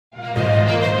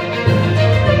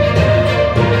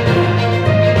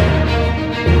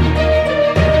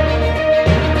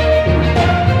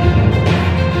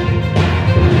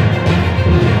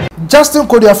Justin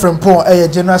Kodia Frempon,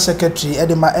 General Secretary,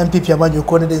 Edema MPP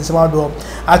Amanyoko, and Samado,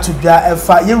 Atubia,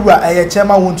 Efa, Yura,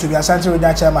 Chairman Wontumi, Asante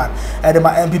Regional Chairman, Edema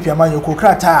MPP Amanyoko,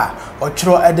 Krata, or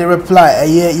Tro, at the reply, a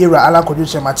year, Yura, Alan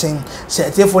Koducha Martin,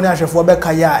 said Tephone for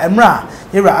Bekaya, Emra,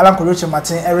 Yura, Alan Koducha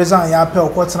Martin, Arizona, Yapel,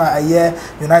 Quatana, a year,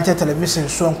 United Television,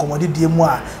 Song, Commodity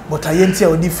Moi, but I ain't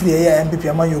tell the free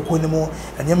MPP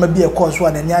Amanyoko, and you may be a course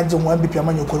one, and Yajum MPP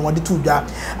Amanyoko, one, the two,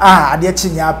 I did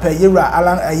Yape, Yura,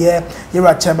 Alan, a year,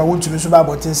 Yura Chairman Wontumi,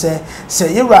 Subabotin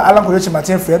say, Yura, Alan Koducha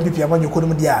Martin, for MPP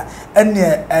Amanyoko, dia,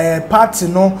 and party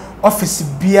no office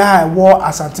Bia, war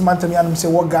as Antimantamianum say,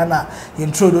 what Ghana,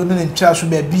 introduced in Charles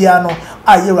be Biano,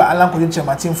 Yura, Alan Koducha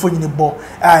Martin, for the ball,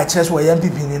 chess where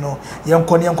MPP, you know, young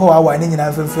Konyanko, our Indian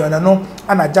and no,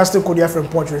 and I just Kodia from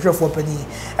Portrait for penny,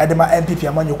 at the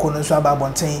MPP Amanyoko,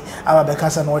 Subabotin, our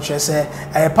Becassa no chess,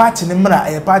 a party in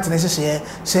Mra, a party necessary,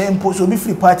 say impose will be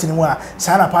free party in one,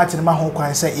 Sana party in my home,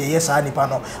 and say, yes, I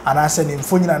pano, and I said in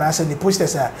phone and I said the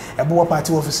posters, a boa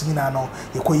party office in Nano,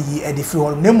 you could ye at the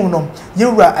floor, Nemunum,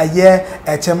 Yura, a year,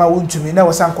 a Chema Wontumi,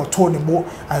 never sank or Tony Bo,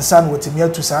 and son with me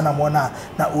to Sana Mona,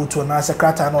 na Uto, na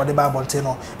Secretano, or the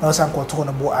Babonteno, no sank or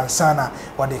Tony Bo, and Sana,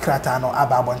 or the Cratano,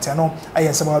 Ababonteno, I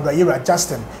am some of the Yura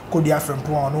Justin, Kodia from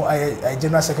Pono, I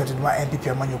General Secretary, my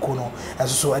MPP Amanyoko,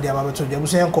 as so at the Abato,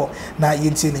 Yabusenko, na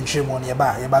Yintin in Chimon,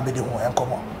 Yababi, and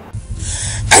come on.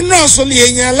 And also,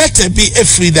 let it be a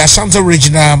free the Shatta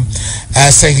Regional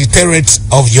Secretariat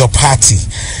of your party.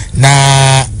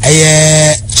 Na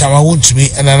Chama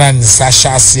Wontumi and Anan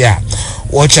Sasha Sia.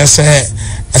 Watch us a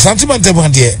sentiment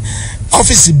about the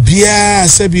office beer,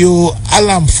 Sebio,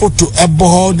 alarm photo,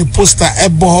 eboho, the poster,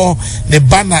 eboho, the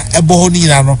banner, eboho,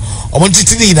 Nino, or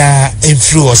Montitina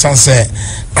influence and say,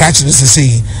 Cratch to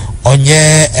say, on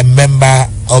a member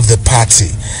of the party.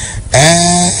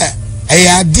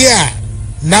 Idea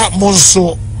na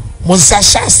monso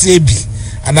monsasha sebi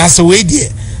and as a way dear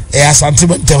a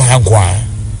sentimental hangwa.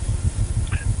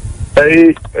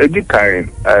 A kind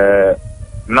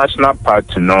national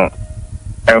party no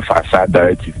emphasize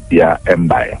directive dia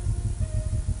empire.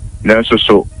 Nanso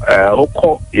so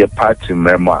oko ye party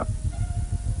member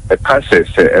a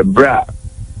case say a bra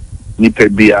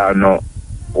nipe bia no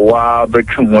wa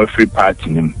betwum mo free party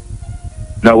nim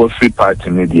na wo free party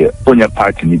ni dia onya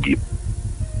party ni dia.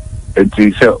 It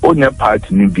is only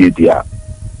party in Bidia.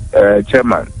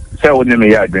 Chairman, say only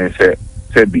me advance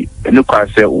say be and you can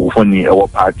say only our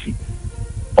party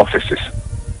offices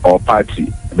or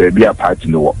party, baby a party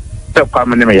no. So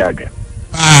come and me again.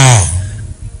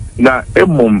 Now,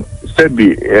 mum say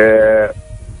be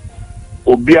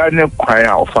Obiane choir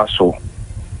of Faso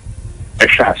a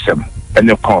shasem and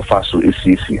the confaso is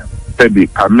easy. Say be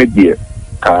Kamedia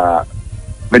ka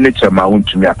manager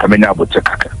Wontumi a Kamena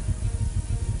Botekaka.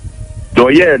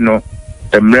 Doye no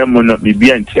emremo no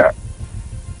bibiantia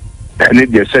ene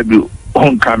de se bi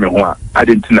on kame ho a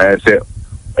adentina se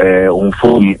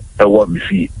onfoni ewo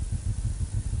mifi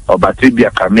obate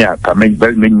bia kame a kame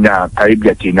nya kai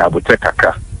bia tina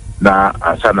abotekaka na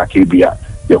asana ke bia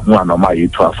ye hu anoma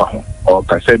yetu afa ho o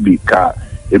ka se bi ka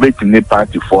ebetini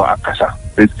party for akasa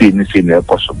pesti ni se na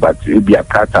ekoso but bia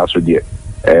kata so de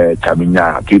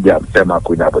kaminya ke bia tema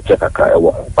ko na abotekaka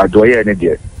ewo ba doye ne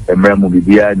de emremo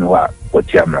bibia no a does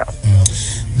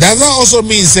that also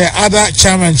mean say other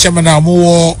chairman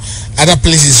more other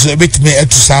places so a bit me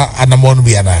etusa anamon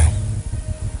biana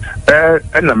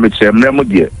and na me chairman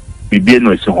de bibie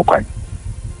no esi ho kwan.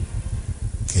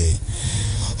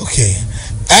 Okay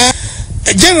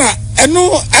general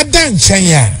eno adan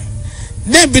chanya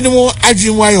na binimo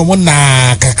adwinwa yo mo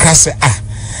na kakra se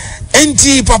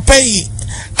enti papa yi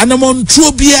anamon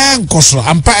tuo bia nkoso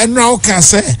ampa eno aka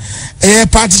se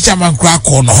party chairman kra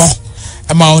ko no ho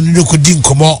ama oni no kodi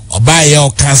nkomo oba ye o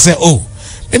kan say oh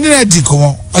eni na di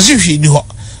nkomo osihwe ni ho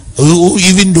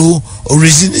even though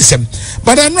reasonism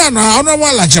but no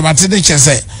wala chamate ne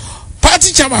chese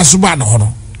party chairman so ba no ho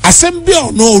no assembly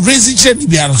no reason che ni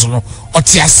bia no so no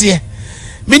otiase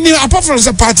mini apart from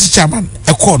the party chairman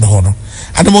e ko no ho no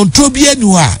adamonto bia ni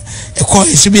ho a e ko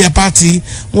e be a party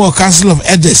more council of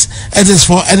elders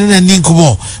for enen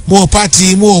nkomo more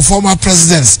party more former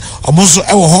presidents omonso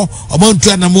e wo ho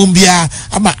omonto na mombia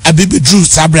ama abibedru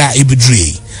sabra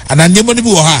ibedru ana nyemo ni bi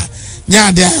wo ha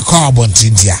nya de ko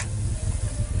abontintia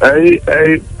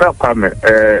papa me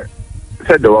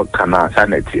said the work kana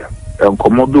sanity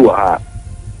nkomo bi wo ha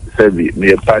sabi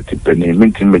me party penny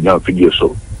mintin me nya video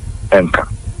so enka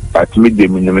but me de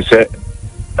me say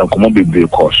nkomo bi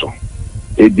ko so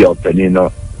ebi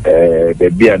openino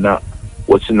bebia na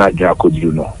wotina dwa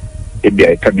koduru no ebi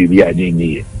eka bibia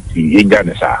ni ti yenga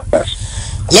ne sa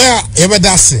lawyer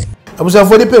ebedase abusa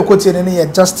for the pe kotie ne ye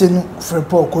Justin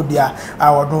Frepo Kodia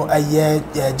awono aye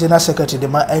general secretary de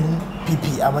ma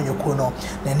NPP amanyoko no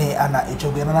ne ana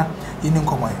ejogbe na yini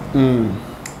nkomo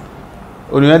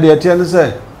Onu de atiane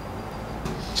say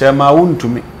Chairman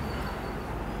Wontumi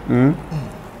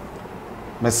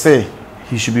me say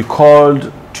he should be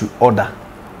called to order.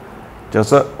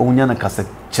 Just onya kase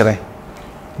chere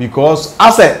because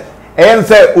as and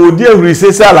say odi ehuri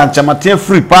say alanchamaten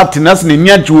free party nas ne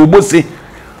niachi obosi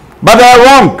but they are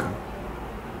wrong.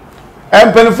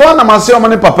 And penifo na mase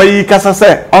omane papa yi kasa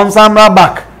say on samra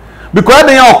back because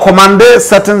they are command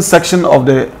certain section of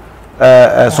the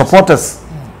supporters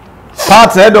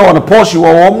part head on the Porsche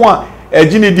wo mo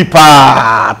ejini di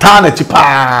pa ta na chi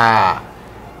pa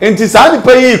enti sa ni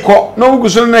pa yi ko no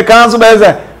gusu ne kan so be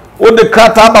say o de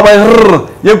krata baba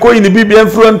ye ko yin bibia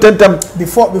mfro ntentem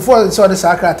before so the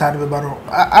sakrata de baro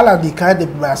ala di kan de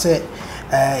ba say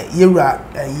yewura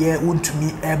ye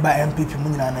Wontumi eba MPP mu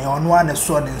nyina na ye ono ana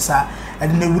so de nsa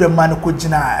ade na wura man ko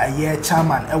gina ye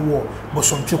chairman ewo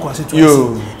Bosontwe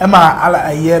constituency ema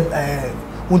ala ye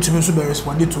Wontumi so be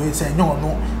respond to it say nyo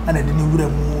no ana de na wura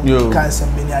mu kan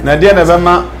sembeni na dia na be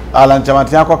ma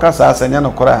alanchamati akoka sa asenya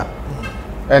no kora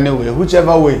anyway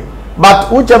whichever way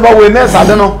next I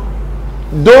don't know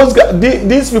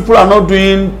these people are not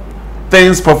doing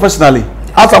things professionally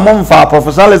as a mom for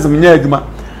professionalism nya aduma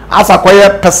as a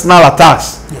quiet personal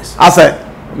attacks yes as a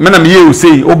menam ye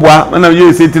say obua menam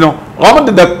ye say tino what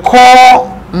the core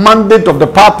mandate of the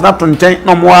party not to change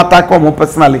no more attack on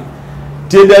personally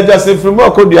they just from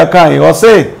Kodua kai or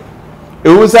say e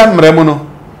wo say mremo no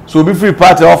so be free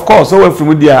party of course so we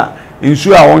from there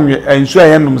ensure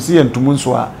yenum see entum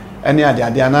so a ene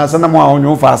ade na sana mo a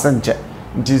onyo fa asenche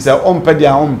nti se ompe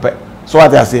dia ompe so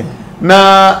what I say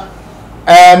na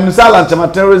misala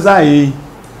nchamaten resign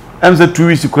say 2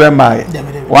 weeks kura mai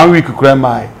 1 week kura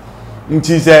mai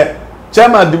nti se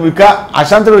chairman dibika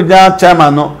Ashanti Regional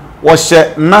chairman no wo she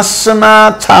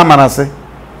national chairman ase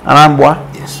anambwa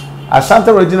yes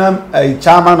Ashanti Regional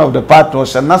chairman of the party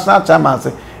was a national chairman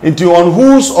ase nti on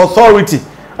whose authority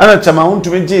ana chairman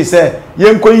Wontumi ji say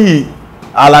yenko yi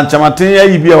alanchamaten ya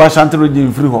yi bia wa Ashanti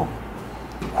Region free ho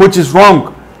which is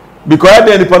wrong because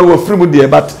they people were free mu there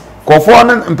but kofo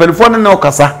mpelifo ne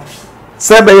okasa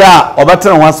sebe ya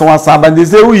obetere wansa but they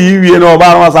say we wie na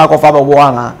oba wansa akofa bebo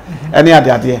ana ene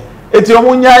ade eti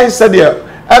omunyai said there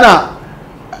ana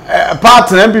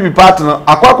partner MPP partner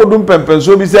akwakodum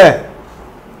pempenso bi say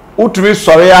utumi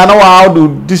sore ya na wa do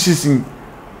decision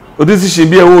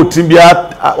bia wo tim bia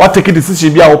what take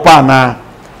decision bia wo pa na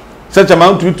such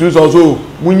amount to also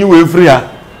munyi we free ha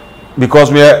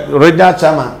because we are regional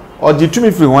chairman or the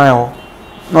tumi free one ho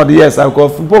no the yes I go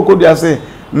for dey say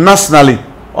nationally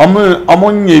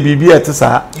omonye bibia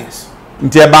etesa yes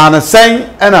nti e ba na sen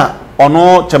na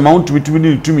ono chairman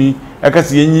tumi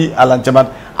ekase yenyi alanchamat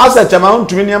asa chairman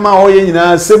tumi ne ma ho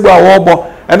yenyina sebu a wo bo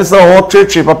ene se ho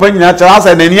tretre papa nyina cha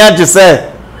asa na ni age se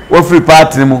wo free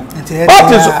party mu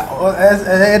party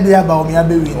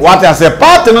what I say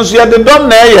party no so ye de don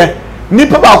na ye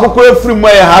nipa ba akoko free mu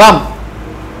ye haram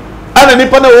ana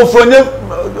nipa na wo fronye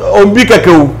ombi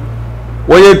kakewu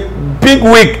wo ye big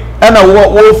wig ana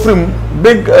wo free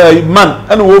big man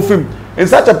ana wo free in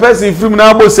such a person free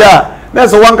na bo say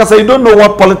there's one can say you don't know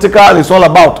what political is all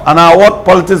about and what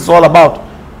politics is all about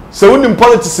so when in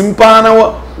politics mpa na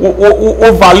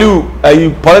wo value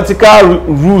political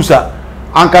rules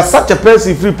and ka such a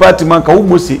person free party man ka wo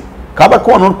mosi ka ba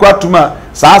ko no kwa tuma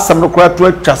sa asam no kwa to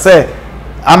atwa say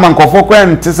ama nkofo kwa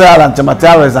ntise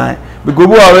alanchamaten resign because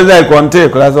we are resign konte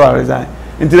kwa so resign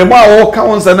ntire mo a wo ka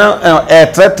wonsa na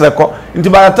tretre ko nti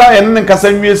ba ta ye ne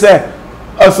nkasa nwie say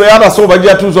so ya da so ba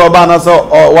dia tu so ba na so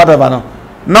whatever no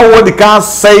now what they can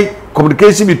say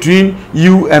communication between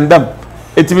you and them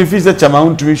it me feel that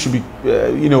chairman to should be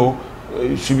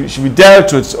should be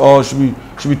dealt with or should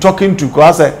be talking to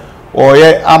cause or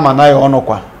yeah amana ye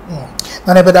onokwa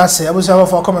na ne beda say abusa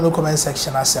for comment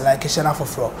section as like share na for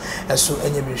so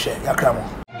enye bi hwe yakramo